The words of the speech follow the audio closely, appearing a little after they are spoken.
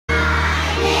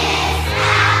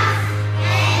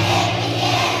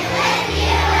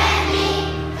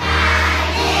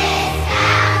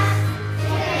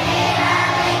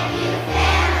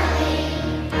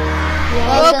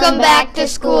Welcome back to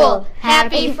school.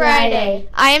 Happy Friday.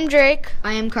 I am Drake.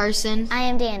 I am Carson. I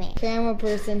am Danny. Camera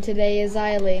person today is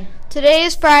Eiley. Today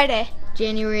is Friday,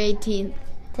 January 18th.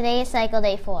 Today is cycle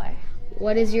day 4.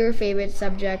 What is your favorite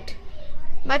subject?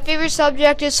 My favorite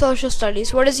subject is social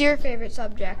studies. What is your favorite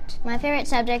subject? My favorite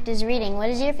subject is reading. What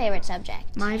is your favorite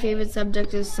subject? My favorite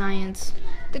subject is science.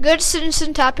 The Good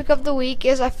Citizen topic of the week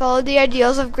is I followed the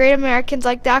ideals of great Americans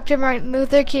like Dr. Martin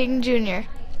Luther King Jr.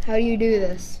 How do you do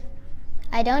this?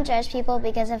 I don't judge people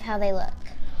because of how they look.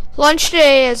 Lunch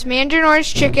today is mandarin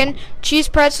orange chicken, cheese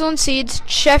pretzel and seeds,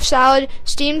 chef salad,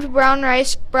 steamed brown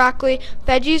rice, broccoli,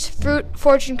 veggies, fruit,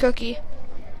 fortune cookie.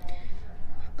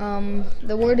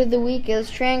 The word of the week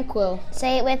is tranquil.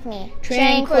 Say it with me.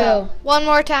 Tranquil. One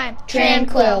more time.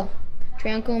 Tranquil.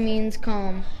 Tranquil means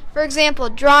calm. For example,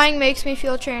 drawing makes me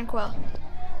feel tranquil.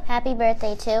 Happy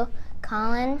birthday to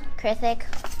Colin, Krithik,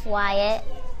 Wyatt,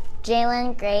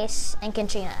 Jalen, Grace, and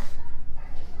Katrina.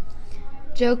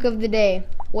 Joke of the day.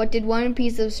 What did one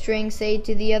piece of string say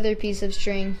to the other piece of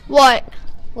string? What?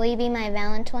 Will you be my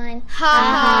Valentine?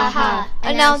 Ha ha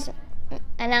ha.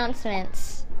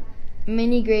 Announcements.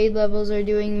 Many grade levels are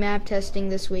doing map testing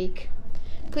this week.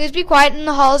 Please be quiet in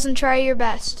the halls and try your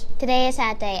best. Today is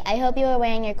hat day. I hope you are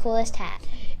wearing your coolest hat.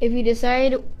 If you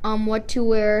decide what to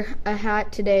wear a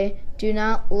hat today, do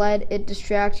not let it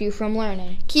distract you from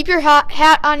learning. Keep your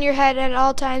hat on your head at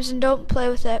all times and don't play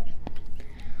with it.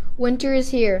 Winter is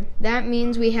here. That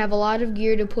means we have a lot of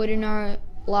gear to put in our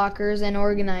lockers and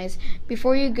organize.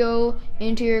 Before you go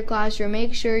into your classroom,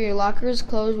 make sure your locker is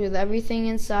closed with everything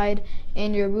inside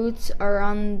and your boots are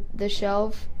on the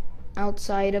shelf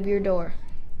outside of your door.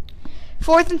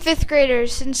 4th and 5th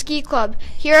graders in Ski Club,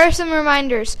 here are some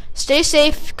reminders. Stay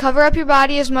safe, cover up your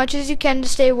body as much as you can to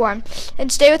stay warm,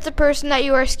 and stay with the person that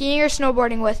you are skiing or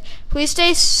snowboarding with. Please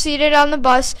stay seated on the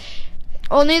bus.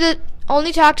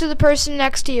 Only talk to the person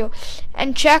next to you,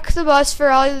 and check the bus for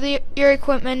all your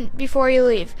equipment before you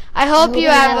leave. I hope you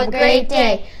have a great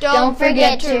day. Don't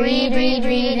forget to read,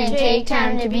 and take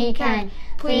time to be kind.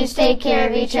 Please take care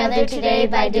of each other today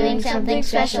by doing something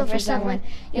special for someone.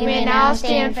 You may now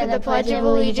stand for the Pledge of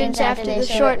Allegiance after this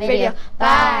short video.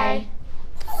 Bye.